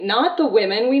not the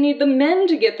women. We need the men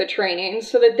to get the training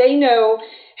so that they know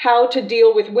how to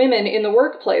deal with women in the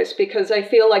workplace, because I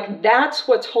feel like that's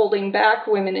what's holding back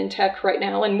women in tech right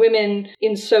now and women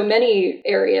in so many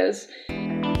areas.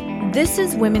 This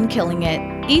is Women Killing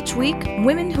It. Each week,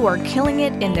 women who are killing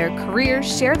it in their career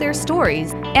share their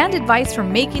stories and advice for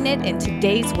making it in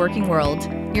today's working world.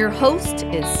 Your host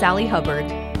is Sally Hubbard.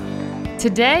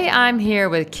 Today, I'm here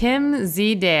with Kim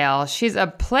Z. Dale. She's a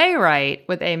playwright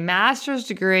with a master's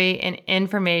degree in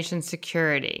information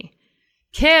security.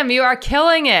 Kim, you are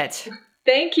killing it.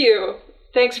 Thank you.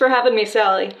 Thanks for having me,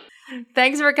 Sally.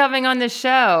 Thanks for coming on the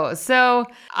show. So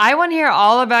I want to hear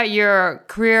all about your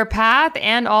career path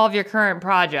and all of your current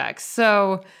projects.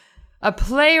 So a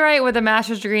playwright with a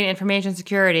master's degree in information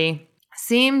security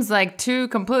seems like two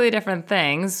completely different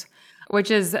things,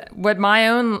 which is what my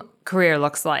own career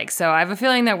looks like. So I have a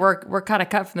feeling that we're kind of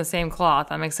cut from the same cloth.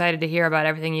 I'm excited to hear about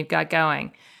everything you've got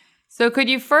going. So could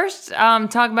you first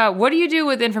talk about what do you do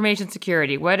with information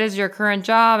security? What is your current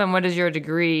job and what is your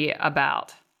degree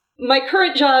about? My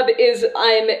current job is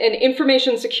I'm an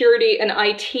information security and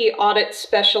IT audit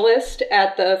specialist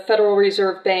at the Federal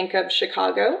Reserve Bank of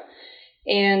Chicago.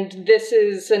 And this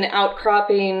is an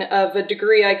outcropping of a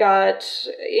degree I got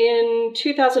in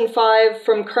 2005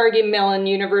 from Carnegie Mellon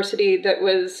University that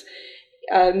was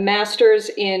a master's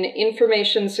in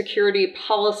information security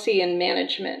policy and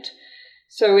management.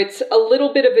 So it's a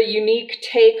little bit of a unique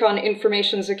take on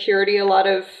information security. A lot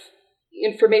of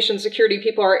information security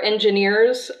people are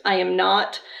engineers. I am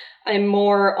not. I'm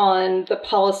more on the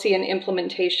policy and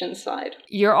implementation side.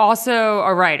 You're also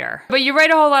a writer, but you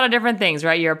write a whole lot of different things,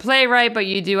 right? You're a playwright, but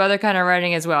you do other kind of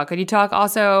writing as well. Could you talk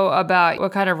also about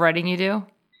what kind of writing you do?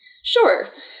 Sure.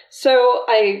 So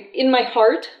in my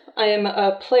heart, I am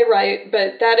a playwright,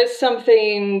 but that is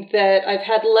something that I've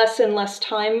had less and less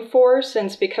time for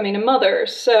since becoming a mother.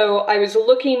 So I was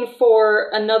looking for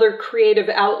another creative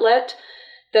outlet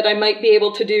that I might be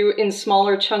able to do in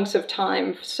smaller chunks of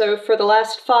time. So for the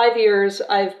last 5 years,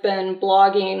 I've been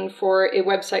blogging for a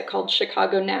website called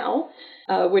Chicago Now,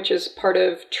 which is part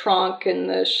of Tronc and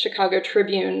the Chicago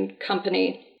Tribune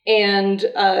company. And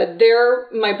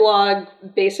there, my blog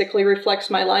basically reflects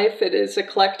my life. It is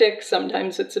eclectic.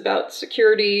 Sometimes it's about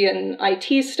security and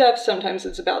IT stuff. Sometimes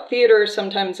it's about theater.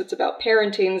 Sometimes it's about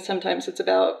parenting. Sometimes it's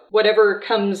about whatever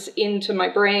comes into my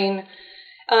brain.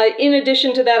 In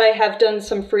addition to that, I have done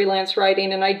some freelance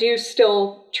writing, and I do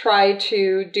still try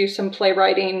to do some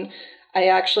playwriting. I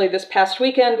actually, this past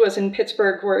weekend, was in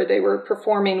Pittsburgh where they were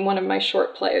performing one of my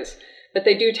short plays. But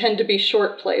they do tend to be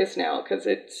short plays now because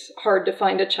it's hard to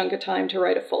find a chunk of time to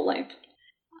write a full length.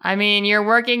 I mean, you're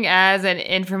working as an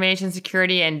information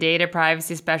security and data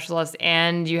privacy specialist,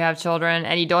 and you have children,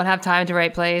 and you don't have time to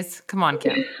write plays? Come on,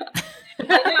 Kim.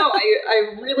 I know.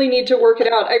 I really need to work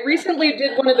it out. I recently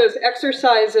did one of those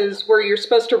exercises where you're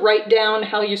supposed to write down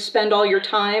how you spend all your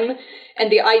time.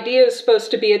 And the idea is supposed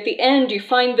to be at the end, you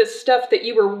find this stuff that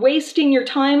you were wasting your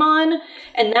time on,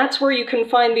 and that's where you can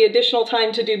find the additional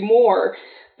time to do more.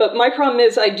 But my problem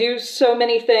is I do so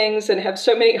many things and have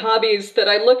so many hobbies that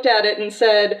I looked at it and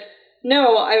said,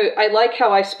 no, I like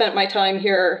how I spent my time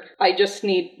here. I just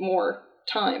need more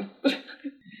time.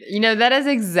 You know, that is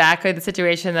exactly the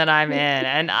situation that I'm in.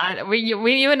 And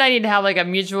you and I need to have like a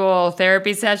mutual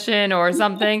therapy session or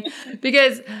something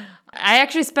because I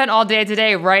actually spent all day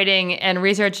today writing and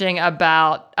researching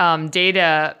about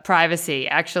data privacy,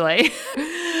 actually.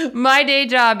 My day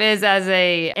job is as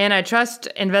a antitrust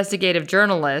investigative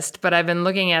journalist, but I've been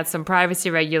looking at some privacy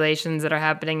regulations that are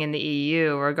happening in the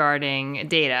EU regarding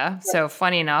data. So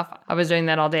funny enough, I was doing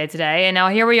that all day today. And now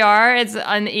here we are. It's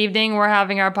an evening. We're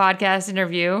having our podcast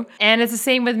interview. And it's the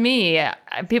same with me.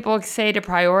 People say to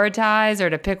prioritize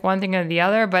or to pick one thing or the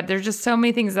other, but there's just so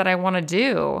many things that I want to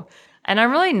do. And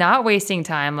I'm really not wasting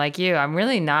time like you. I'm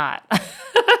really not.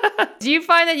 Do you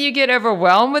find that you get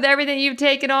overwhelmed with everything you've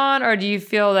taken on, or do you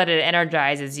feel that it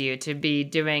energizes you to be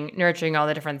nurturing all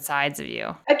the different sides of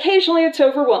you? Occasionally it's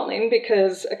overwhelming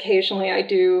because occasionally I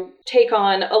do take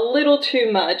on a little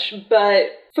too much, but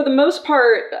for the most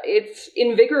part, it's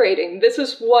invigorating. This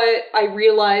is what I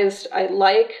realized I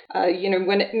like.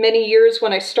 Many years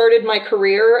when I started my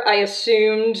career, I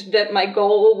assumed that my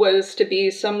goal was to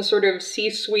be some sort of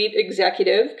C-suite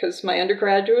executive because my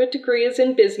undergraduate degree is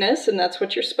in business and that's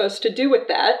what you're supposed to do with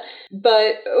that.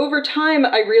 But over time,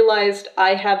 I realized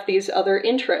I have these other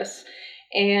interests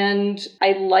and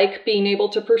I like being able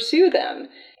to pursue them.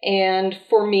 And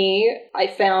for me, I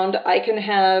found I can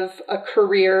have a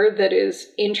career that is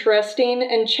interesting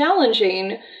and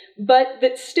challenging, but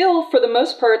that still, for the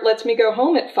most part, lets me go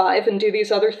home at 5 and do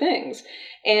these other things.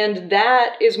 And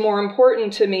that is more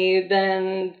important to me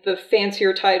than the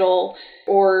fancier title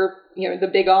or, the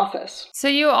big office. So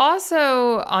you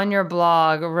also, on your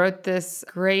blog, wrote this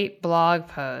great blog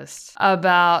post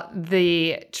about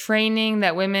the training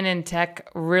that women in tech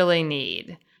really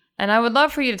need. And I would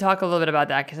love for you to talk a little bit about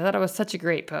that, because I thought it was such a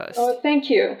great post. Oh, thank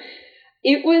you.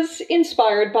 It was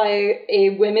inspired by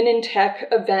a Women in Tech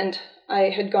event I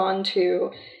had gone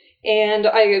to. And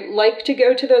I like to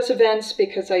go to those events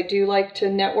because I do like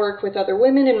to network with other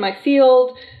women in my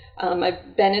field.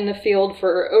 I've been in the field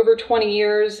for over 20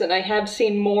 years, and I have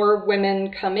seen more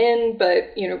women come in,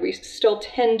 but, we still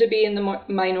tend to be in the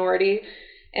minority.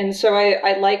 And so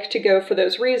I like to go for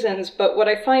those reasons. But what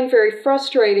I find very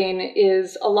frustrating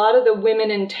is a lot of the Women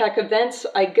in Tech events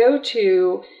I go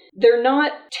to, they're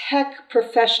not tech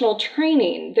professional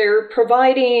training. They're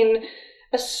providing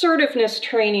assertiveness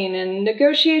training and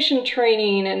negotiation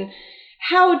training and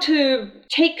how to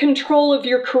take control of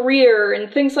your career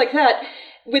and things like that,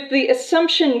 with the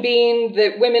assumption being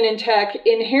that women in tech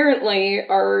inherently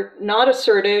are not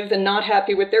assertive and not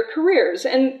happy with their careers.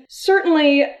 And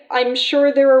certainly, I'm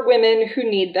sure there are women who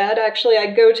need that. Actually, I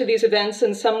go to these events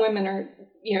and some women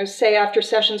are, say after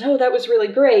sessions, oh, that was really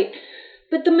great.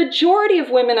 But the majority of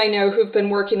women I know who've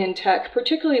been working in tech,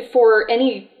 particularly for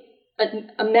any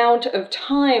amount of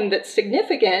time that's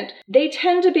significant, they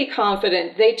tend to be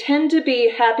confident. They tend to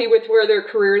be happy with where their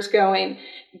career is going.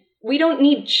 We don't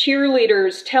need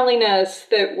cheerleaders telling us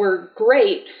that we're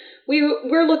great.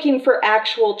 We're looking for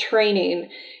actual training.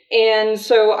 And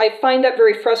so I find that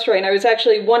very frustrating. I was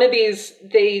actually one of these,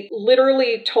 they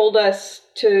literally told us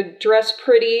to dress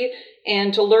pretty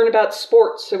and to learn about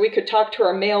sports so we could talk to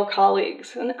our male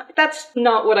colleagues. And that's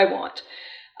not what I want.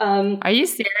 Are you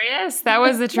serious? That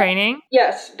was the training?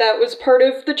 Yes, that was part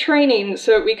of the training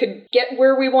so we could get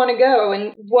where we want to go.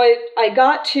 And what I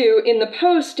got to in the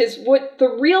post is what the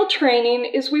real training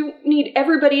is. We need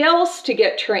everybody else to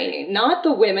get training, not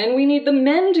the women. We need the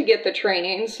men to get the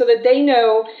training so that they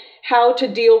know how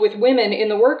to deal with women in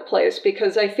the workplace,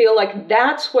 because I feel like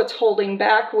that's what's holding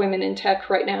back women in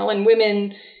tech right now, and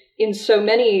women in so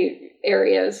many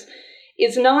areas,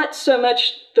 is not so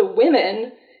much the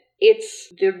women.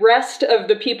 It's the rest of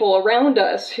the people around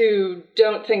us who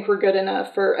don't think we're good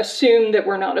enough, or assume that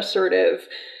we're not assertive,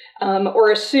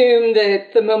 or assume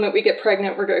that the moment we get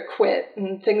pregnant, we're going to quit,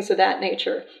 and things of that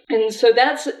nature. And so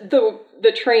that's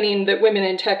the training that women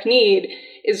in tech need,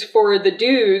 is for the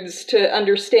dudes to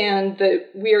understand that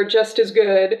we are just as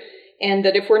good, and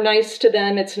that if we're nice to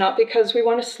them, it's not because we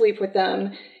want to sleep with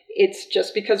them. It's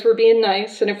just because we're being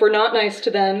nice. And if we're not nice to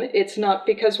them, it's not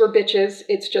because we're bitches.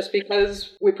 It's just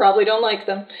because we probably don't like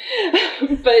them.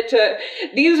 But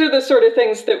these are the sort of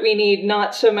things that we need,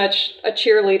 not so much a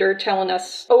cheerleader telling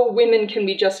us, oh, women can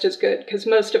be just as good, because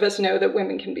most of us know that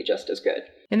women can be just as good.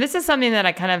 And this is something that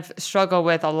I kind of struggle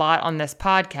with a lot on this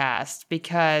podcast,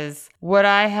 because what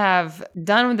I have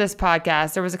done with this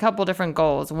podcast, there was a couple different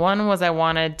goals. One was I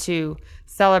wanted to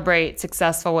celebrate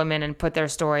successful women and put their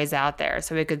stories out there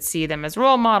so we could see them as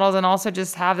role models, and also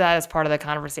just have that as part of the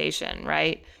conversation,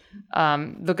 right?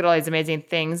 Look at all these amazing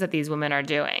things that these women are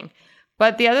doing.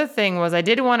 But the other thing was I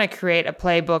did want to create a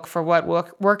playbook for what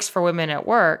works for women at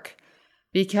work,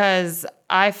 because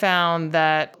I found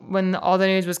that when all the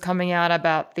news was coming out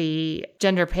about the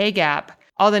gender pay gap,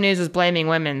 all the news was blaming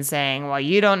women, saying, well,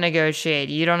 you don't negotiate,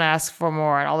 you don't ask for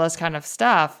more, and all this kind of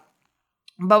stuff.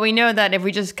 But we know that if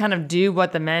we just kind of do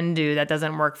what the men do, that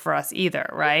doesn't work for us either,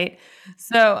 right?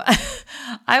 So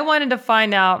I wanted to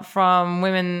find out from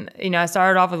women, I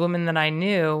started off with women that I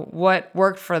knew, what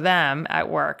worked for them at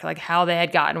work, like how they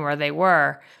had gotten where they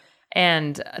were,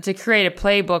 and to create a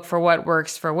playbook for what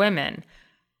works for women.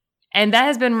 And that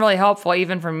has been really helpful,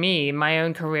 even for me. My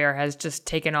own career has just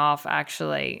taken off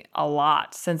actually a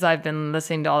lot since I've been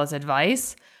listening to all this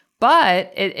advice.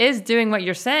 But it is doing what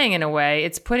you're saying in a way.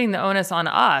 It's putting the onus on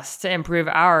us to improve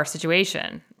our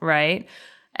situation, right?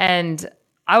 And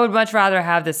I would much rather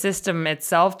have the system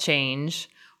itself change,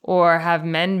 or have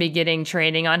men be getting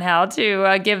training on how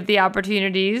to give the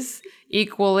opportunities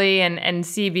equally and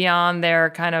see beyond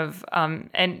their kind of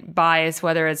and bias,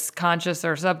 whether it's conscious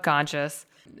or subconscious.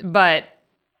 But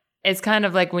it's kind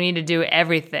of like we need to do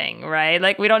everything, right?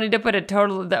 Like we don't need to put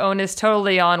the onus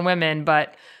totally on women,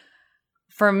 but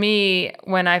for me,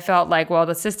 when I felt like, well,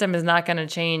 the system is not going to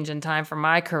change in time for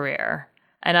my career,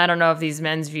 and I don't know if these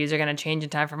men's views are going to change in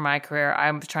time for my career,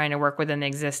 I'm trying to work within the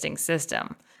existing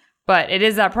system. But it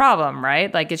is that problem,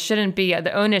 right? Like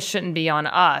the onus shouldn't be on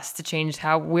us to change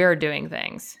how we're doing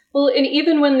things. Well, and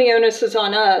even when the onus is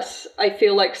on us, I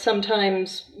feel like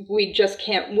sometimes we just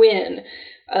can't win.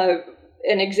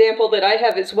 An example that I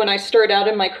have is when I started out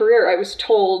in my career, I was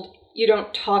told you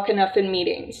don't talk enough in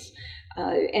meetings.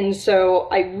 And so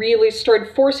I really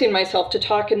started forcing myself to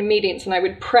talk in meetings, and I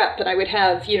would prep and I would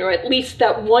have, at least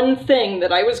that one thing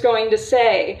that I was going to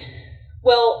say.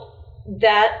 Well,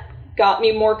 that got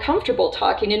me more comfortable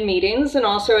talking in meetings. And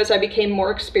also as I became more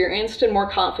experienced and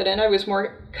more confident, I was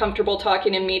more comfortable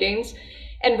talking in meetings.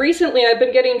 And recently I've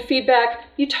been getting feedback,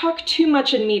 you talk too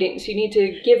much in meetings. You need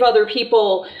to give other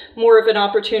people more of an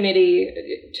opportunity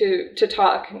to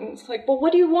talk. And it's like, well,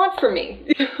 what do you want from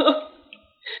me?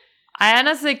 I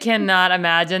honestly cannot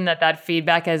imagine that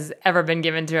feedback has ever been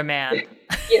given to a man.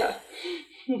 Yeah.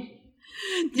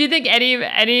 Do you think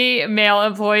any male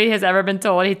employee has ever been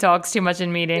told he talks too much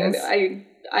in meetings?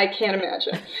 I can't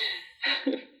imagine.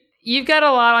 You've got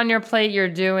a lot on your plate. You're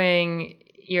doing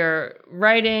your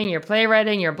writing, your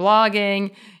playwriting, your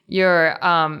blogging, your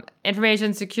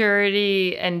information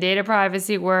security and data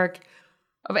privacy work.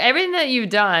 Of everything that you've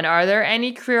done, are there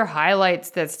any career highlights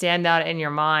that stand out in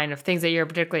your mind of things that you're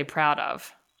particularly proud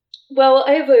of? Well,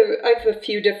 I have a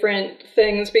few different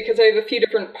things because I have a few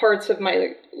different parts of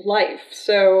my life.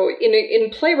 So in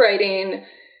playwriting,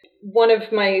 one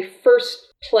of my first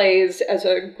plays as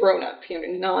a grown-up,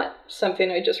 not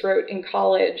something I just wrote in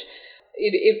college,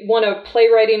 it won a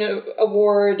playwriting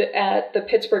award at the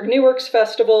Pittsburgh New Works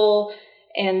Festival,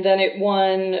 and then it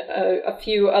won a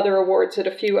few other awards at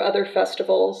a few other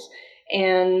festivals.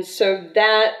 And so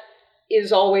that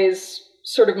is always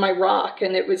sort of my rock,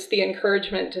 and it was the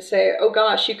encouragement to say, oh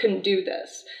gosh, you can do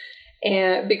this.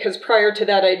 And because prior to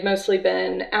that, I'd mostly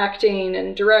been acting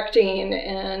and directing,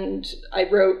 and I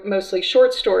wrote mostly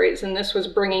short stories, and this was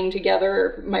bringing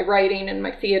together my writing and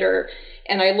my theater.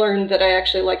 And I learned that I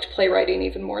actually liked playwriting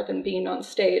even more than being on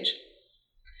stage.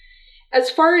 As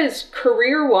far as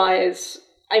career-wise,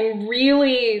 I'm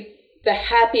really the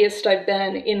happiest I've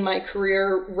been in my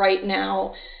career right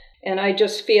now. And I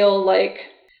just feel like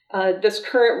this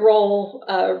current role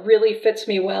really fits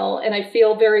me well, and I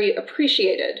feel very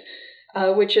appreciated,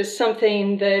 which is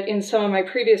something that in some of my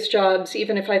previous jobs,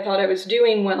 even if I thought I was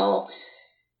doing well,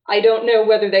 I don't know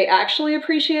whether they actually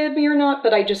appreciated me or not,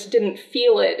 but I just didn't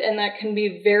feel it, and that can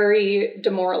be very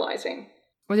demoralizing.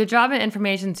 With your job in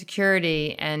information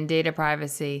security and data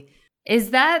privacy,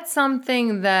 is that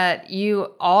something that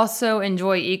you also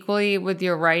enjoy equally with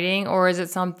your writing, or is it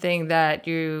something that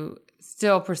you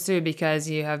still pursue because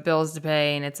you have bills to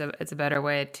pay and it's a better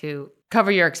way to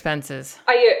cover your expenses?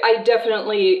 I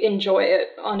definitely enjoy it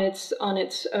on its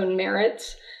own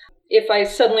merits. If I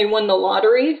suddenly won the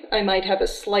lottery, I might have a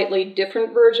slightly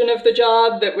different version of the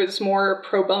job that was more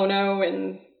pro bono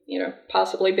and,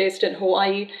 possibly based in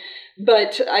Hawaii.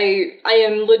 But I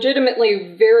am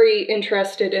legitimately very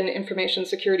interested in information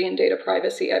security and data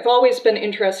privacy. I've always been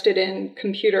interested in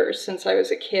computers since I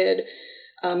was a kid.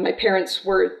 My parents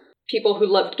were people who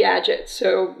loved gadgets.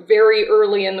 So very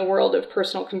early in the world of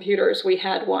personal computers, we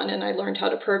had one, and I learned how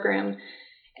to program.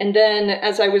 And then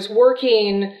as I was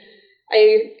working,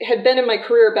 I had been in my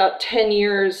career about 10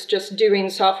 years just doing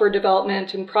software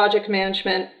development and project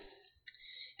management.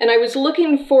 And I was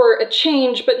looking for a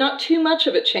change, but not too much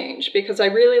of a change, because I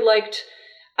really liked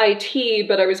IT,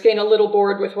 but I was getting a little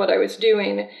bored with what I was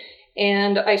doing.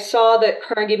 And I saw that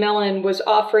Carnegie Mellon was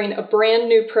offering a brand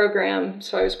new program,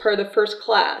 so I was part of the first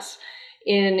class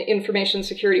in information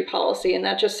security policy, and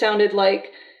that just sounded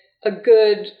like a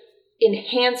good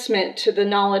enhancement to the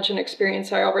knowledge and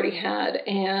experience I already had.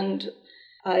 And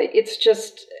it's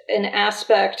just an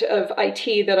aspect of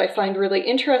IT that I find really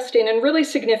interesting and really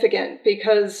significant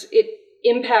because it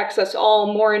impacts us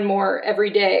all more and more every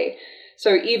day.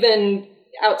 So even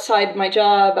outside my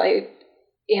job, I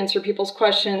answer people's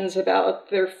questions about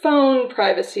their phone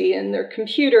privacy and their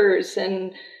computers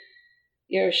and,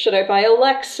 should I buy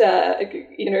Alexa,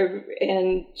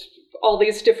 and all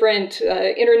these different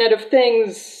Internet of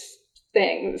Things.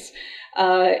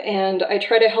 And I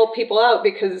try to help people out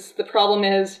because the problem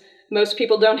is most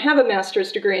people don't have a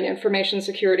master's degree in information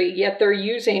security, yet they're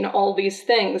using all these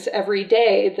things every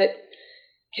day that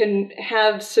can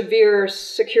have severe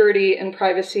security and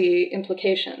privacy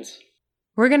implications.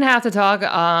 We're going to have to talk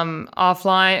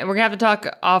offline. We're going to have to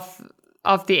talk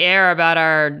off the air about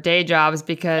our day jobs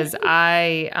because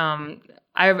I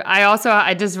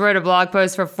just wrote a blog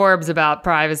post for Forbes about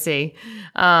privacy.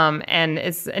 And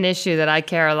it's an issue that I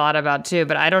care a lot about too,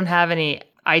 but I don't have any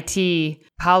IT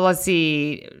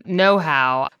policy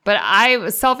know-how. But I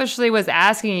selfishly was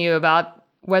asking you about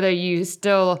whether you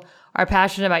still are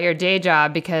passionate about your day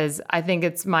job because I think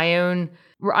it's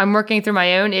I'm working through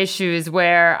my own issues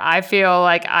where I feel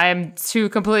like I'm two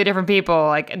completely different people.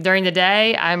 Like during the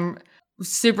day, I'm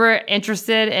super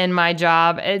interested in my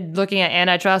job, looking at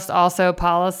antitrust, also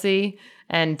policy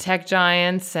and tech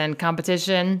giants and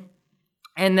competition.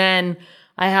 And then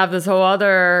I have this whole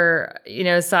other,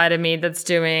 side of me that's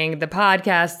doing the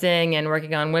podcasting and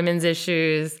working on women's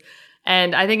issues.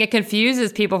 And I think it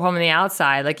confuses people from the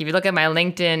outside. Like if you look at my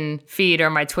LinkedIn feed or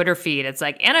my Twitter feed, it's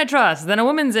like antitrust, then a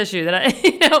women's issue, then I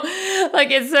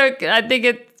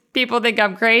think people think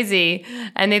I'm crazy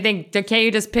and they think, can't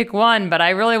you just pick one? But I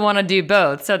really want to do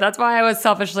both. So that's why I was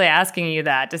selfishly asking you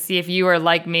that, to see if you were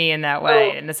like me in that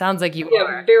way. And it sounds like you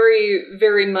are. Very,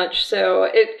 very much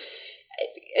so.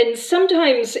 And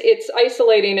sometimes it's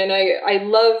isolating, and I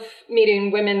love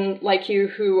meeting women like you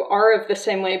who are of the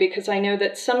same way, because I know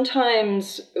that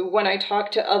sometimes when I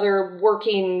talk to other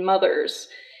working mothers,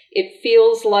 it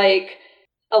feels like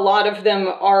a lot of them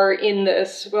are in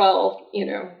this, well,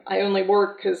 I only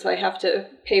work because I have to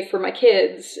pay for my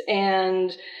kids,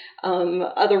 and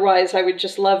otherwise I would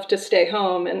just love to stay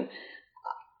home. And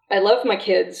I love my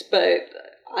kids, but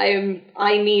I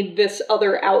need this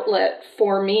other outlet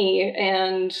for me.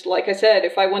 And like I said,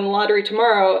 if I won the lottery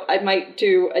tomorrow, I might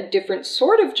do a different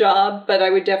sort of job, but I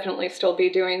would definitely still be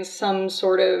doing some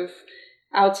sort of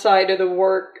outside of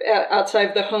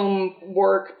the home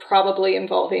work, probably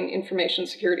involving information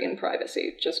security and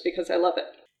privacy, just because I love it.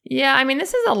 Yeah, I mean,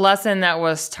 this is a lesson that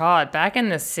was taught back in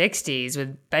the 60s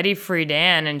with Betty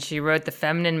Friedan, and she wrote The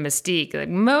Feminine Mystique. Like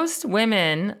most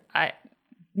women,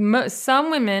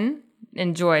 some women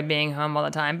enjoy being home all the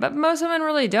time, but most women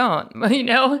really don't.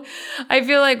 I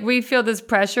feel like we feel this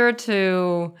pressure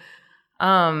to,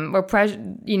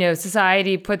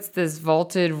 society puts this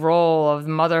vaulted role of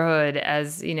motherhood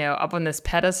as, up on this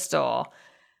pedestal.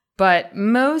 But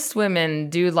most women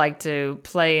do like to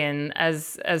play in,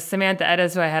 as Samantha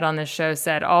Edis, who I had on this show,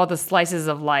 said, all the slices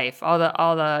of life,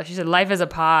 she said, life is a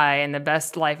pie, and the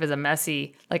best life is a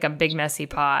big messy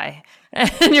pie.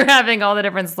 And you're having all the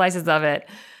different slices of it.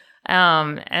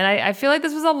 And I feel like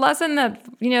this was a lesson that,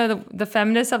 the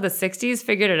feminists of the 60s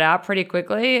figured it out pretty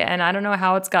quickly. And I don't know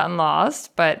how it's gotten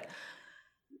lost, but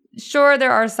sure,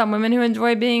 there are some women who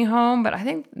enjoy being home, but I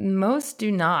think most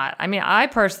do not. I mean, I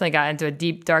personally got into a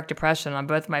deep, dark depression on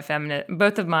both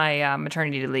of my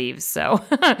maternity leaves. So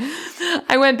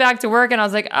I went back to work and I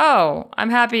was like, oh,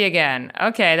 I'm happy again.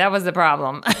 Okay, that was the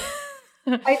problem.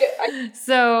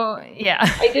 So, yeah.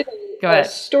 I did a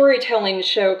storytelling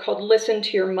show called Listen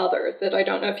to Your Mother that I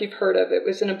don't know if you've heard of. It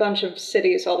was in a bunch of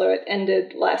cities, although it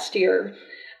ended last year.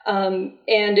 And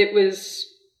it was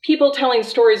people telling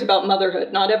stories about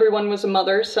motherhood. Not everyone was a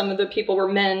mother. Some of the people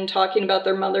were men talking about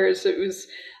their mothers. It was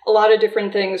a lot of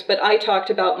different things. But I talked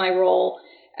about my role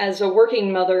as a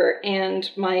working mother and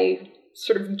my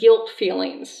sort of guilt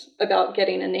feelings about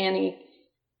getting a nanny.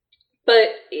 But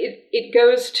it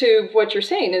goes to what you're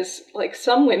saying is, like,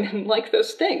 some women like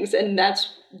those things. And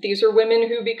these are women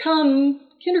who become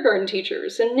kindergarten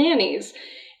teachers and nannies.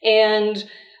 And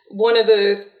one of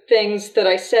the things that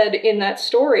I said in that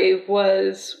story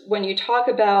was, when you talk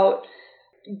about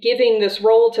giving this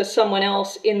role to someone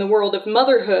else in the world of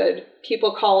motherhood,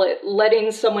 people call it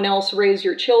letting someone else raise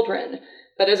your children.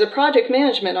 But as a project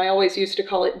management, I always used to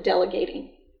call it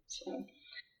delegating. So.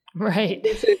 Right.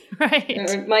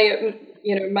 Right.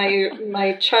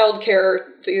 My childcare,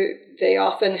 they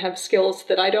often have skills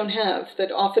that I don't have,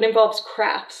 that often involves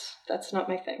crafts. That's not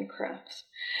my thing, crafts.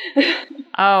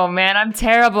 Oh man, I'm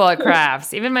terrible at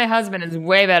crafts. Even my husband is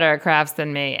way better at crafts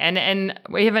than me. And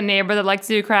we have a neighbor that likes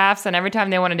to do crafts, and every time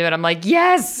they want to do it, I'm like,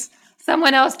 yes,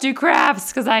 someone else do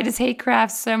crafts, because I just hate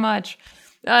crafts so much.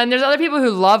 And there's other people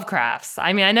who love crafts.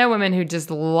 I mean, I know women who just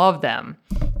love them.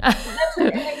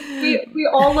 We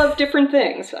all love different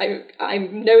things. I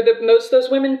know that most of those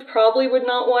women probably would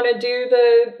not want to do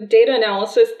the data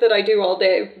analysis that I do all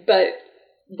day, but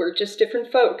we're just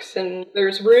different folks, and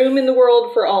there's room in the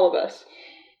world for all of us.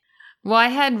 Well, I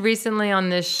had recently on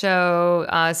this show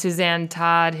Suzanne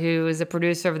Todd, who is a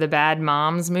producer of the Bad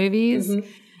Moms movies. Mm-hmm.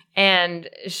 And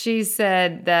she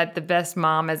said that the best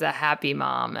mom is a happy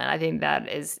mom. And I think that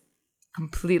is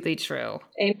completely true.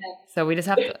 Amen. So we just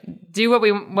have to do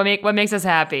what makes us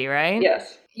happy, right?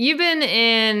 Yes. You've been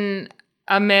in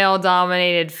a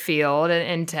male-dominated field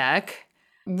in tech.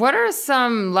 What are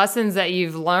some lessons that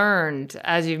you've learned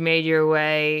as you've made your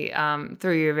way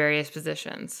through your various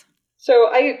positions? So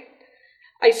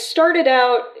I started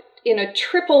out in a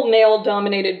triple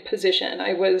male-dominated position.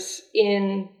 I was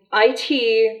in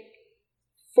IT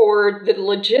for the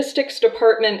logistics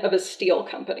department of a steel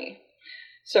company.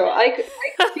 So I could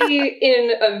be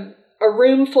in a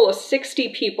room full of 60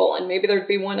 people, and maybe there'd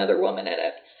be one other woman in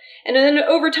it. And then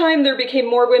over time, there became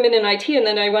more women in IT, and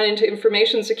then I went into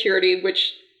information security,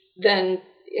 which then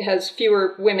it has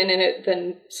fewer women in it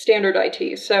than standard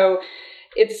IT. So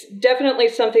it's definitely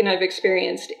something I've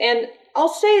experienced. And I'll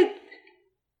say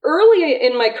early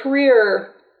in my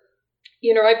career,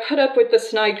 I put up with the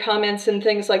snide comments and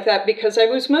things like that because I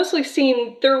was mostly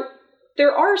seeing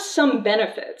there are some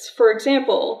benefits. For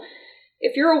example,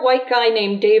 if you're a white guy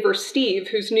named Dave or Steve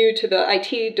who's new to the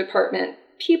IT department,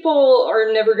 people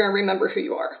are never going to remember who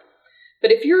you are.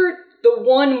 But if you're the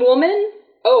one woman,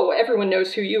 everyone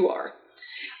knows who you are.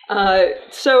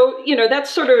 So, that's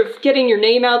sort of getting your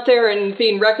name out there and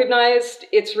being recognized.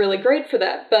 It's really great for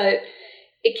that, but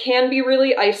it can be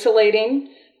really isolating.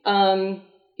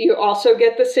 You also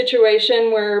get the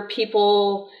situation where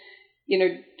people,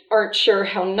 aren't sure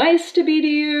how nice to be to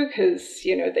you because,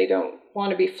 they don't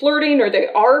want to be flirting, or they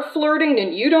are flirting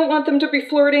and you don't want them to be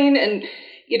flirting. And,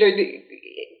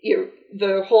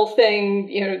 the whole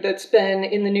thing, that's been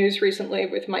in the news recently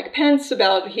with Mike Pence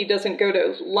about he doesn't go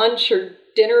to lunch or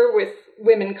dinner with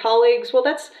women colleagues. Well,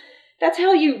 that's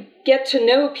how you get to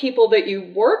know people that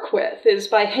you work with, is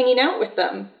by hanging out with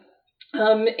them.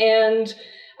 And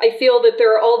I feel that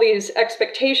there are all these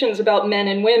expectations about men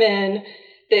and women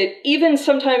that even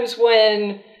sometimes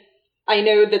when I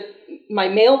know that my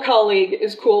male colleague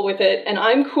is cool with it and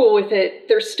I'm cool with it,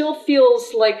 there still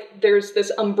feels like there's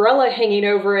this umbrella hanging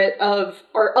over it of,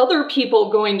 are other people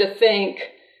going to think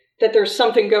that there's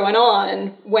something going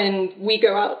on when we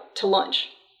go out to lunch?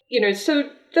 So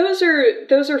those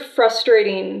are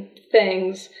frustrating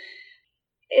things.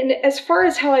 And as far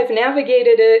as how I've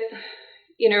navigated it,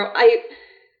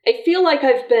 I feel like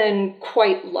I've been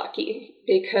quite lucky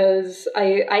because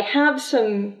I have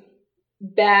some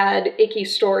bad, icky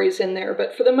stories in there.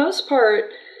 But for the most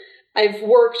part, I've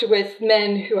worked with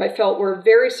men who I felt were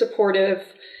very supportive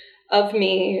of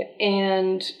me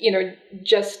and,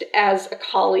 just as a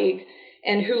colleague,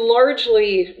 and who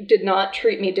largely did not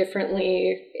treat me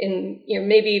differently in,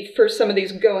 maybe for some of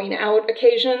these going out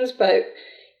occasions, but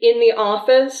in the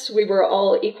office, we were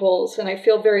all equals, and I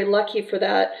feel very lucky for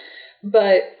that.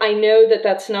 But I know that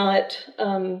that's not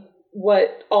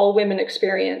what all women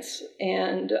experience,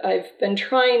 and I've been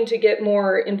trying to get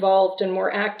more involved and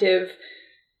more active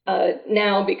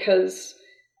now because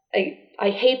I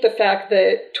hate the fact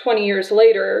that 20 years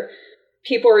later,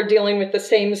 people are dealing with the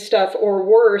same stuff or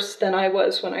worse than I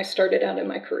was when I started out in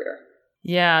my career.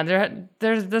 Yeah,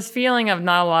 there's this feeling of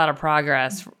not a lot of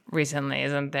progress recently,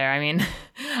 isn't there? I mean,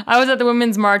 I was at the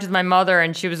Women's March with my mother,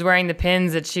 and she was wearing the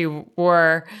pins that she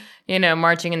wore,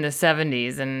 marching in the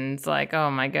 70s, and it's like, oh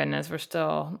my goodness,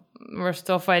 we're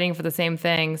still fighting for the same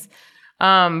things.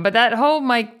 But that whole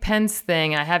Mike Pence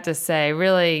thing, I have to say,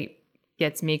 really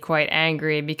gets me quite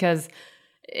angry, because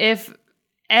if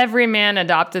every man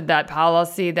adopted that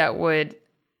policy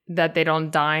that they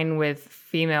don't dine with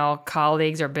female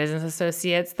colleagues or business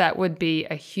associates, that would be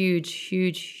a huge,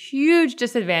 huge, huge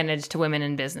disadvantage to women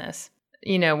in business.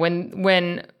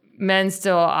 When men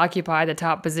still occupy the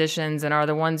top positions and are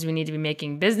the ones we need to be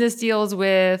making business deals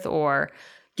with or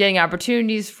getting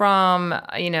opportunities from,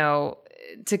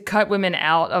 to cut women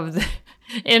out of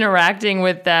interacting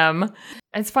with them.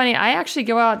 It's funny, I actually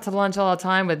go out to lunch all the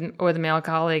time with a male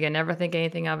colleague and never think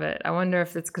anything of it. I wonder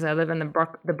if it's because I live in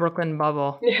the Brooklyn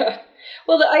bubble. Yeah.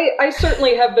 Well, I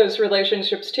certainly have those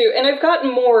relationships too. And I've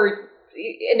gotten more,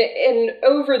 and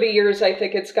over the years, I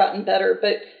think it's gotten better.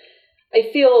 But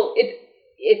I feel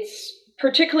it's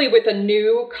particularly with a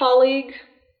new colleague,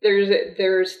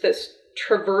 there's this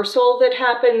traversal that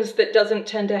happens that doesn't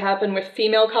tend to happen with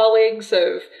female colleagues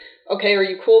of, okay, are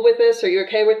you cool with this? Are you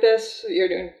okay with this? You're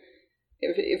doing,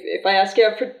 if I ask you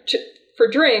out for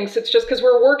drinks, it's just because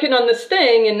we're working on this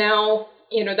thing, and now,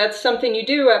 that's something you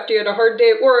do after you had a hard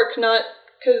day at work, not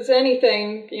because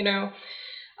anything,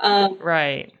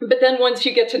 Right. But then once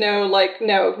you get to know,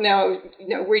 no,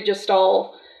 we just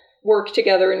all work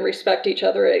together and respect each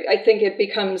other, I think it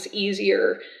becomes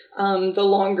easier the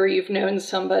longer you've known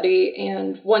somebody.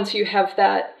 And once you have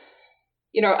that,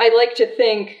 I like to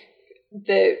think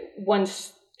that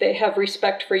once they have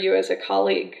respect for you as a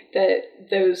colleague, that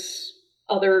those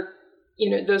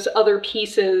other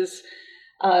pieces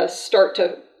start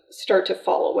to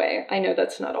fall away. I know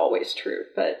that's not always true,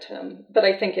 but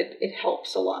I think it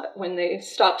helps a lot when they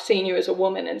stop seeing you as a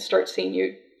woman and start seeing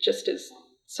you just as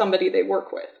somebody they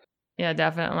work with. Yeah,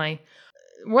 definitely.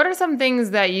 What are some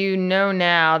things that you know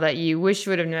now that you wish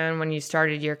you would have known when you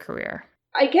started your career?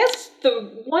 I guess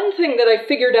the one thing that I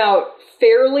figured out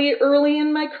fairly early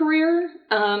in my career,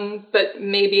 but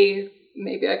maybe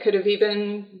I could have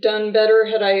even done better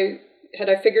had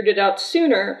I figured it out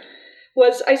sooner,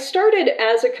 was I started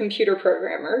as a computer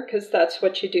programmer, because that's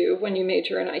what you do when you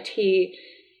major in IT.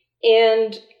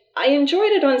 And I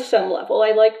enjoyed it on some level.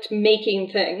 I liked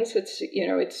making things. It's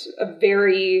a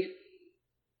very,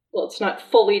 well, it's not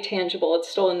fully tangible. It's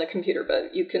still in the computer,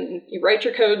 but you write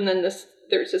your code and then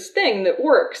there's this thing that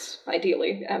works,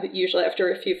 ideally, usually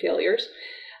after a few failures.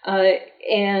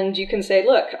 And you can say,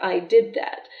 look, I did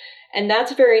that. And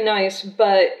that's very nice,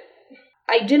 but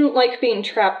I didn't like being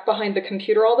trapped behind the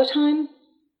computer all the time.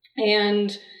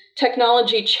 And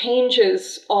technology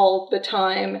changes all the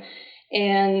time.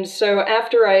 And so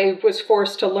after I was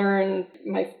forced to learn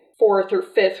my 4th or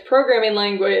 5th programming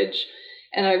language,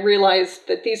 and I realized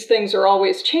that these things are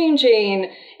always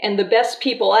changing, and the best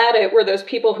people at it were those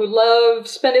people who love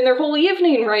spending their whole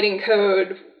evening writing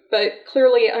code, but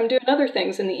clearly I'm doing other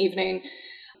things in the evening.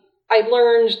 I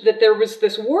learned that there was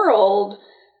this world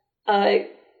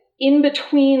in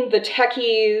between the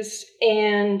techies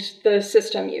and the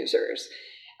system users.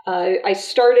 I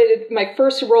started, my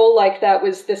first role like that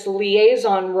was this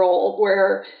liaison role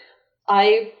where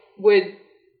I would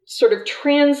sort of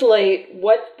translate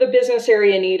what the business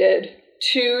area needed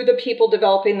to the people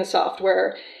developing the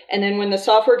software. And then when the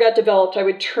software got developed, I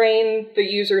would train the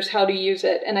users how to use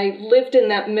it. And I lived in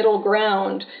that middle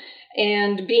ground.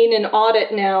 And being in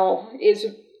audit now is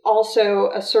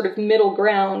also a sort of middle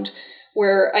ground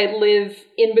where I live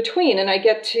in between, and I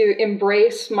get to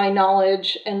embrace my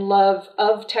knowledge and love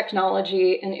of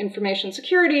technology and information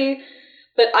security,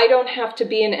 but I don't have to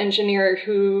be an engineer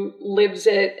who lives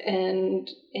it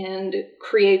and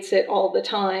creates it all the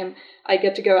time. I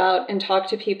get to go out and talk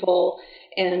to people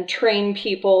and train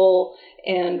people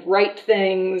and write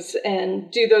things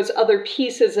and do those other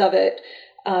pieces of it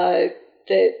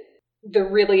that the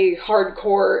really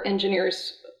hardcore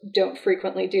engineers don't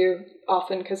frequently do,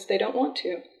 often because they don't want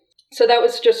to. So that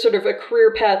was just sort of a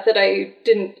career path that I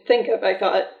didn't think of. I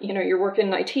thought, you're working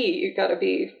in IT, you got to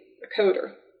be a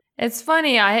coder. It's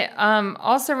funny. I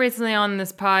also recently on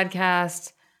this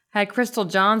podcast had Crystal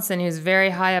Johnson, who's very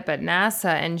high up at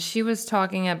NASA, and she was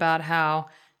talking about how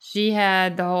she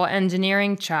had the whole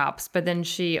engineering chops, but then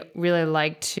she really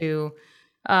liked to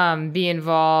be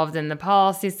involved in the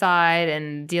policy side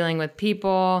and dealing with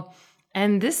people.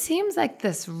 And this seems like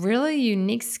this really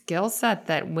unique skill set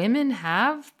that women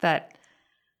have that,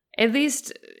 at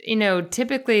least,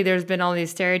 typically there's been all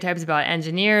these stereotypes about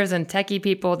engineers and techie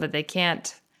people that they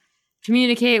can't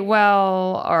communicate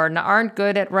well or aren't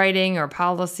good at writing or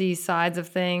policy sides of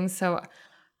things. So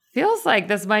feels like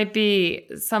this might be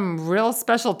some real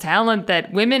special talent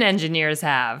that women engineers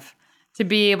have to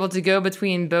be able to go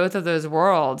between both of those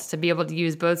worlds, to be able to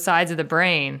use both sides of the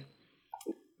brain.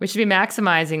 We should be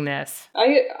maximizing this.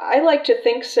 I like to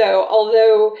think so,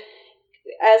 although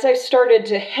as I started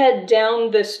to head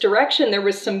down this direction, there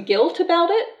was some guilt about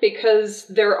it because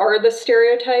there are the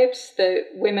stereotypes that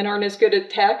women aren't as good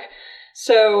at tech.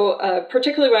 So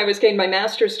particularly when I was getting my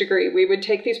master's degree, we would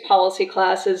take these policy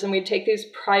classes and we'd take these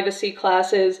privacy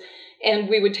classes and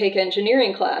we would take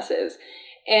engineering classes.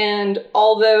 And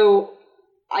although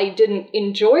I didn't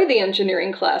enjoy the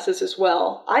engineering classes as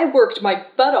well, I worked my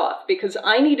butt off because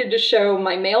I needed to show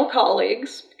my male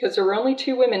colleagues, because there were only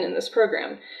 2 women in this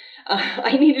program,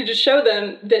 I needed to show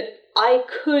them that I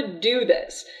could do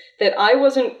this, that I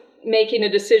wasn't making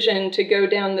a decision to go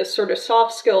down this sort of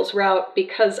soft skills route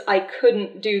because I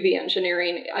couldn't do the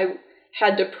engineering. I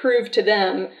had to prove to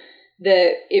them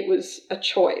that it was a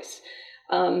choice.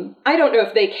 I don't know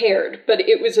if they cared, but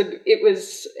it was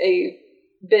a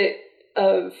bit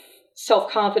of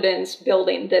self-confidence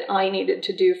building that I needed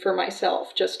to do for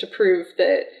myself just to prove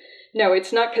that, no,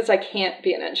 it's not because I can't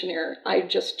be an engineer. I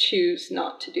just choose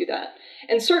not to do that.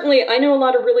 And certainly I know a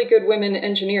lot of really good women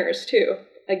engineers too.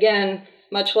 Again,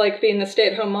 much like being the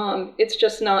stay-at-home mom, it's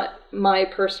just not my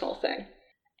personal thing.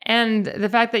 And the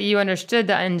fact that you understood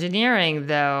the engineering,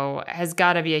 though, has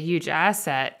got to be a huge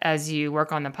asset as you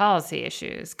work on the policy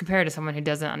issues compared to someone who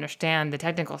doesn't understand the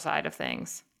technical side of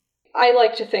things. I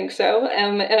like to think so,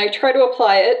 and I try to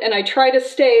apply it, and I try to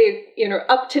stay,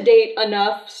 up to date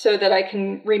enough so that I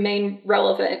can remain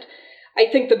relevant. I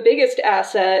think the biggest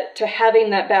asset to having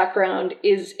that background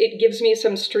is it gives me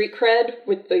some street cred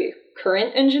with the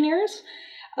current engineers,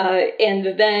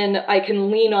 and then I can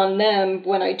lean on them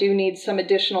when I do need some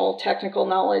additional technical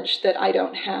knowledge that I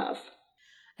don't have.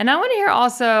 And I want to hear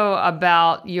also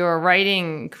about your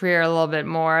writing career a little bit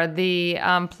more. The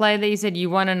play that you said you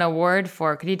won an award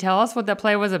for. Could you tell us what that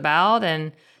play was about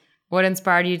and what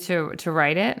inspired you to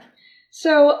write it?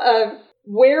 So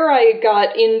where I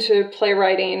got into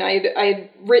playwriting, I'd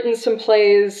written some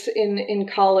plays in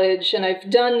college, and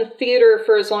I've done theater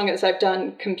for as long as I've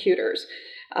done computers,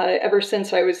 ever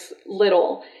since I was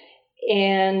little.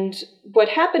 And what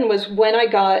happened was when I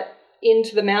got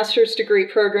into the master's degree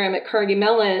program at Carnegie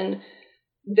Mellon,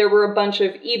 there were a bunch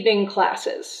of evening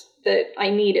classes that I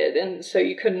needed, and so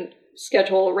you couldn't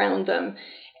schedule around them.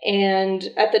 And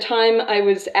at the time, I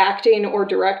was acting or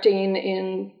directing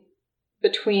in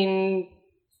between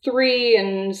 3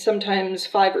 and sometimes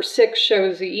 5 or 6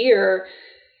 shows a year,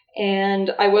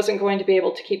 and I wasn't going to be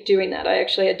able to keep doing that. I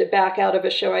actually had to back out of a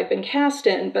show I'd been cast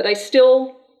in, but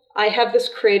I have this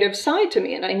creative side to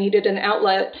me, and I needed an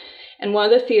outlet. And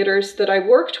one of the theaters that I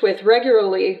worked with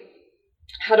regularly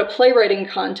had a playwriting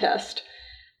contest.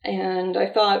 And I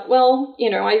thought, well,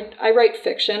 I write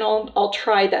fiction. I'll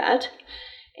try that.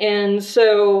 And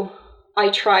so I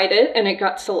tried it, and it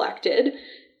got selected.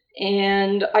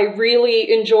 And I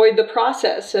really enjoyed the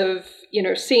process of,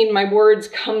 seeing my words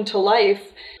come to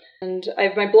life. And I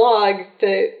have my blog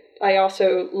that I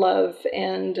also love,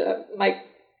 and my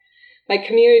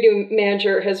community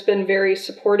manager has been very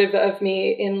supportive of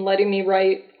me in letting me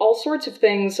write all sorts of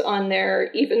things on there,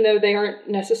 even though they aren't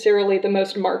necessarily the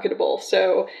most marketable.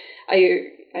 So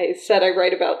I said I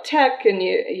write about tech, and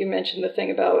you mentioned the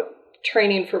thing about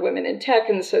training for women in tech,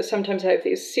 and so sometimes I have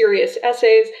these serious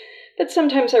essays, but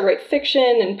sometimes I write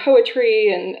fiction and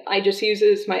poetry, and I just use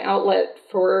it as my outlet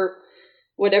for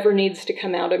whatever needs to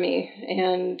come out of me.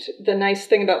 And the nice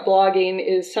thing about blogging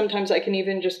is sometimes I can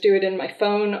even just do it in my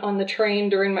phone on the train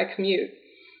during my commute.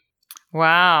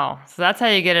 Wow. So that's how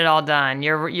you get it all done.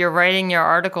 You're writing your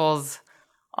articles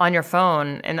on your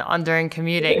phone and during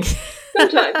commuting.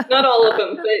 Sometimes, not all of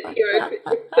them, but if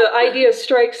the idea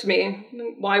strikes me,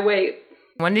 why wait?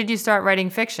 When did you start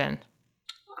writing fiction?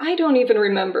 I don't even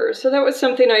remember. So that was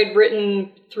something I'd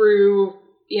written through,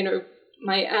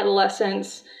 my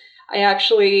adolescence.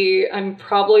 I'm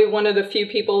probably one of the few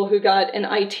people who got an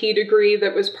IT degree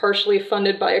that was partially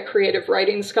funded by a creative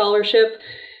writing scholarship.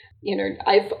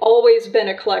 I've always been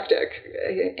eclectic,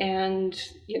 and,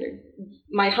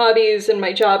 my hobbies and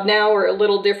my job now are a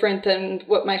little different than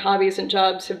what my hobbies and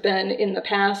jobs have been in the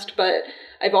past, but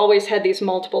I've always had these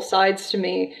multiple sides to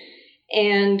me.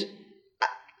 And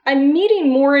I'm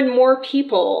meeting more and more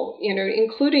people,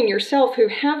 including yourself, who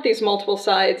have these multiple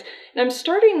sides. And I'm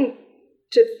starting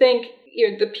to think,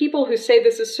 the people who say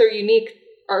this is so unique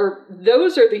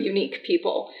those are the unique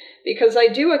people. Because I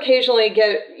do occasionally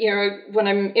get, when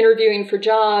I'm interviewing for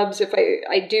jobs, if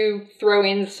I do throw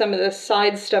in some of the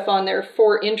side stuff on there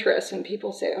for interest, and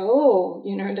people say, oh,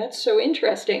 that's so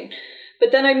interesting.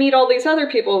 But then I meet all these other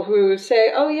people who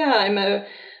say, oh yeah, I'm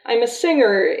a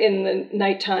singer in the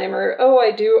nighttime, or oh,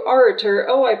 I do art, or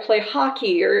oh, I play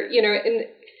hockey, or, and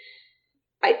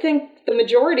I think the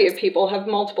majority of people have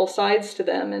multiple sides to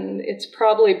them, and it's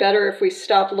probably better if we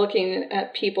stop looking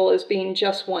at people as being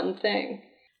just one thing.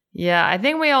 Yeah, I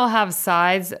think we all have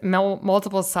sides,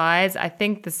 multiple sides. I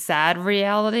think the sad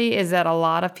reality is that a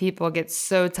lot of people get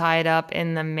so tied up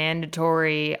in the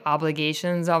mandatory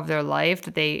obligations of their life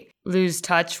that they lose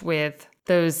touch with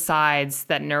those sides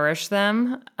that nourish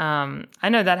them. I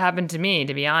know that happened to me,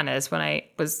 to be honest, when I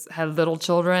had little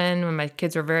children, when my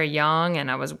kids were very young, and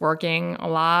I was working a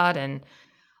lot, and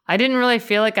I didn't really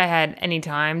feel like I had any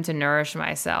time to nourish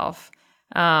myself.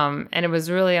 And it was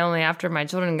really only after my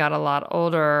children got a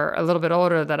little bit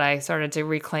older, that I started to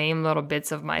reclaim little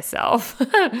bits of myself.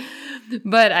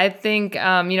 But I think,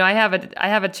 I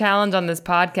have a challenge on this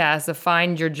podcast, the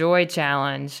Find Your Joy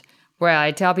challenge, where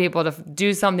I tell people to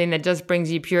do something that just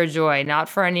brings you pure joy, not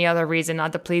for any other reason,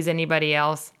 not to please anybody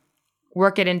else.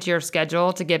 Work it into your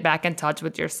schedule to get back in touch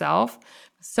with yourself.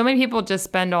 So many people just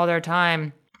spend all their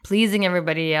time pleasing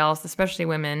everybody else, especially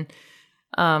women,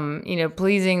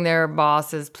 pleasing their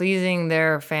bosses, pleasing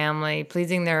their family,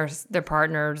 pleasing their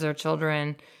partners, their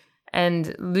children,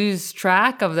 and lose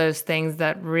track of those things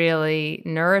that really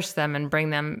nourish them and bring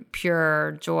them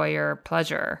pure joy or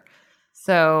pleasure.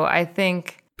 So I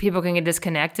think people can get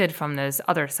disconnected from those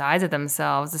other sides of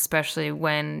themselves, especially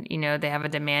when, they have a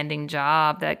demanding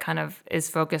job that kind of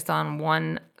is focused on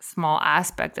one small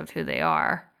aspect of who they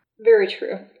are. Very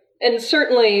true. And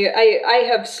certainly I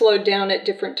have slowed down at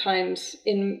different times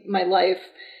in my life.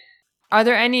 Are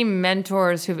there any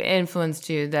mentors who've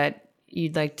influenced you that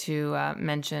you'd like to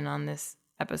mention on this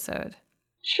episode?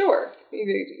 Sure.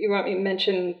 You want me to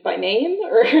mention by name,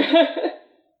 or?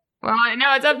 Well,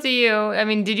 no, it's up to you. I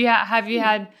mean, have you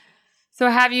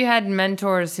had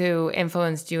mentors who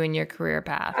influenced you in your career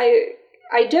path?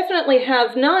 I definitely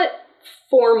have, not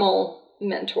formal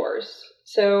mentors.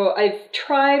 So I've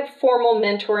tried formal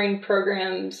mentoring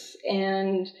programs,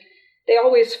 and they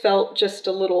always felt just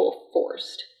a little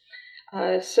forced.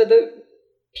 So the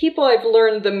people I've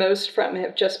learned the most from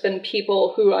have just been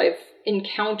people who I've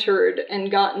encountered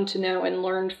and gotten to know and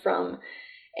learned from.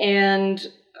 And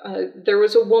there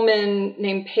was a woman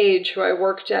named Paige who I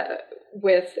worked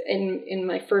with in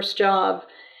my first job,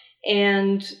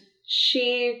 and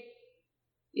she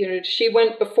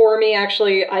went before me.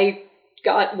 Actually, I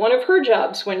got one of her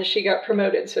jobs when she got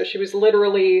promoted, so she was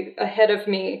literally ahead of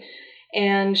me,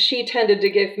 and she tended to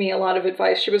give me a lot of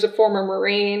advice. She was a former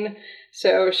Marine,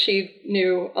 so she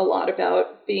knew a lot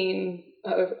about being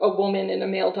a woman in a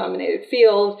male-dominated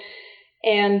field.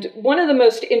 And one of the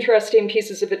most interesting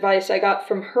pieces of advice I got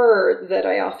from her that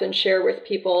I often share with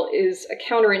people is a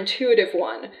counterintuitive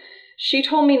one. She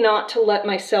told me not to let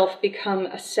myself become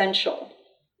essential,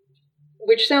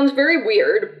 which sounds very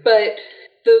weird, but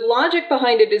the logic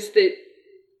behind it is that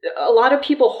a lot of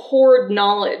people hoard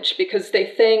knowledge because they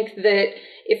think that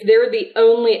if they're the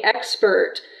only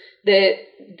expert,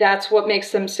 that's what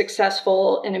makes them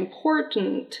successful and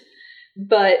important.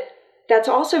 But that's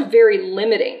also very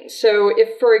limiting. So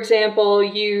if, for example,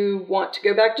 you want to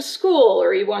go back to school,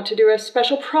 or you want to do a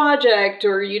special project,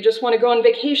 or you just want to go on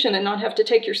vacation and not have to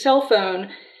take your cell phone,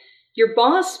 your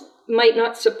boss might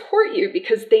not support you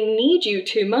because they need you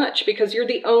too much, because you're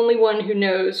the only one who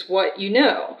knows what you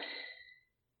know.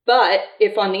 But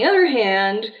if, on the other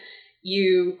hand,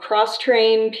 you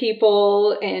cross-train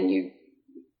people and you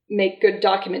make good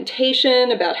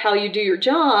documentation about how you do your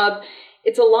job,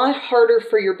 it's a lot harder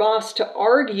for your boss to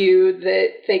argue that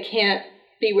they can't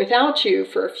be without you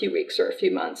for a few weeks or a few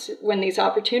months when these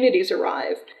opportunities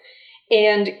arrive.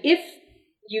 And if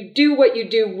you do what you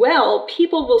do well,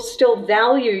 people will still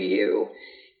value you,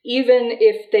 even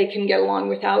if they can get along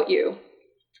without you.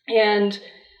 And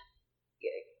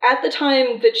at the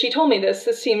time that she told me this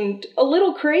seemed a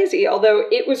little crazy, although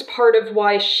it was part of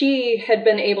why she had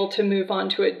been able to move on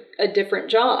to a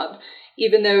different job.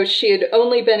 Even though she had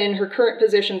only been in her current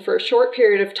position for a short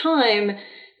period of time,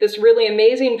 this really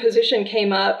amazing position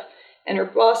came up, and her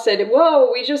boss said, "Whoa,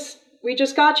 we just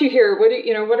got you here. What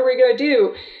are we going to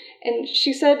do?" And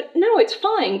she said, "No, it's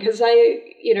fine, because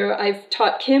I've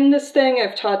taught Kim this thing,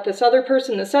 I've taught this other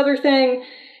person this other thing,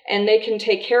 and they can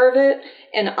take care of it.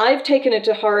 And I've taken it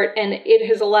to heart, and it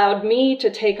has allowed me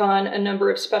to take on a number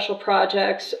of special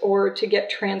projects or to get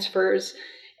transfers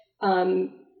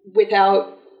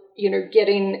without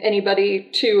getting anybody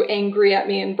too angry at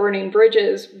me and burning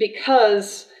bridges,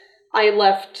 because I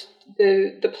left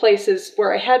the places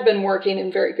where I had been working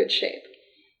in very good shape."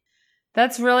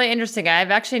 That's really interesting.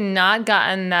 I've actually not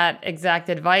gotten that exact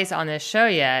advice on this show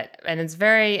yet. And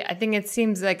I think it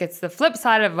seems like it's the flip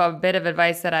side of a bit of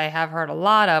advice that I have heard a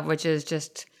lot of, which is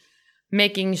just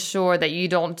making sure that you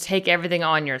don't take everything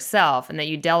on yourself and that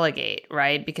you delegate,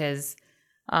 right? Because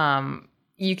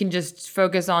you can just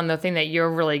focus on the thing that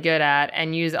you're really good at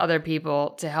and use other people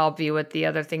to help you with the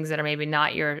other things that are maybe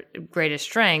not your greatest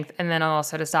strength. And then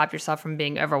also to stop yourself from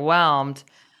being overwhelmed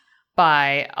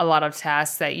by a lot of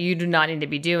tasks that you do not need to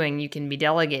be doing. You can be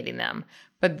delegating them.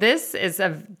 But this is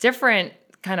a different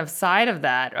kind of side of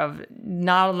that, of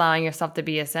not allowing yourself to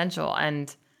be essential.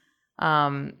 And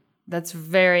that's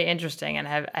very interesting. And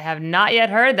I have not yet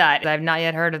heard that. I've not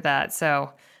yet heard of that.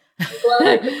 So I'm glad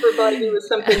I could provide you with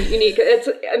something unique.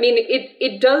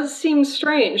 It does seem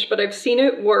strange, but I've seen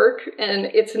it work, and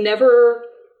it's never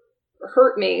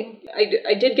hurt me.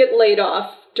 I did get laid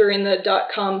off during the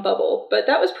 .com bubble, but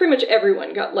that was pretty much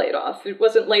everyone got laid off. It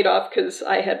wasn't laid off because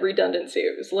I had redundancy.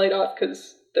 It was laid off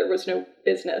because there was no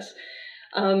business.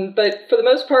 But for the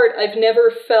most part, I've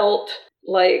never felt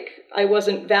like I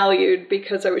wasn't valued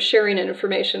because I was sharing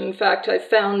information. In fact, I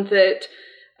found that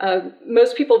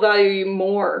most people value you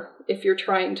more if you're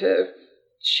trying to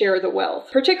share the wealth,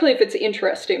 particularly if it's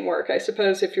interesting work. I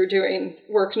suppose if you're doing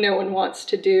work no one wants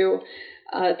to do,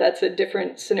 that's a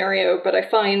different scenario. But I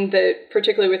find that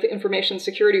particularly with information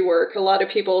security work, a lot of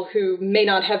people who may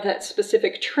not have that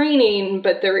specific training,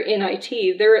 but they're in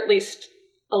IT, they're at least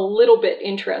a little bit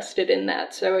interested in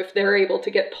that. So if they're able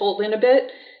to get pulled in a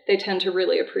bit, they tend to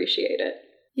really appreciate it.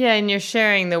 Yeah, and you're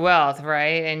sharing the wealth,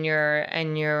 right? And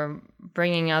you're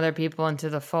bringing other people into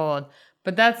the fold.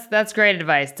 But that's great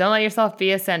advice. Don't let yourself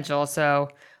be essential. So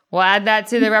we'll add that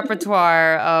to the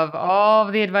repertoire of all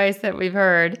of the advice that we've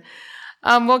heard.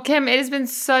 Well, Kim, it has been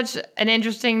such an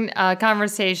interesting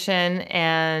conversation,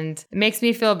 and it makes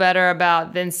me feel better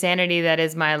about the insanity that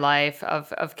is my life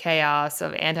of chaos,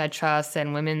 of antitrust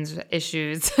and women's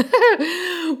issues,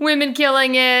 women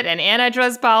killing it, and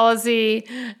antitrust policy.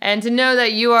 And to know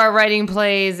that you are writing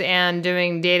plays and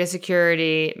doing data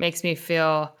security makes me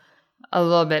feel a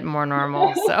little bit more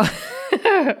normal. So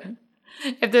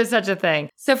if there's such a thing.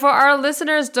 So for our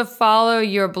listeners to follow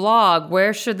your blog,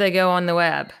 where should they go on the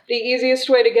web? The easiest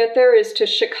way to get there is to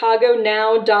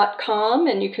chicagonow.com,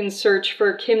 and you can search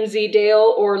for Kim Z.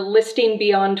 Dale or Listing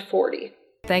Beyond 40.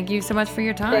 Thank you so much for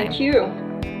your time. Thank you.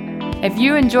 If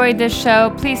you enjoyed this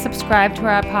show, please subscribe to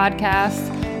our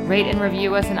podcast, rate and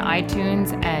review us in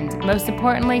iTunes, and most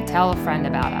importantly, tell a friend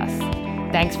about us.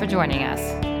 Thanks for joining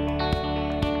us.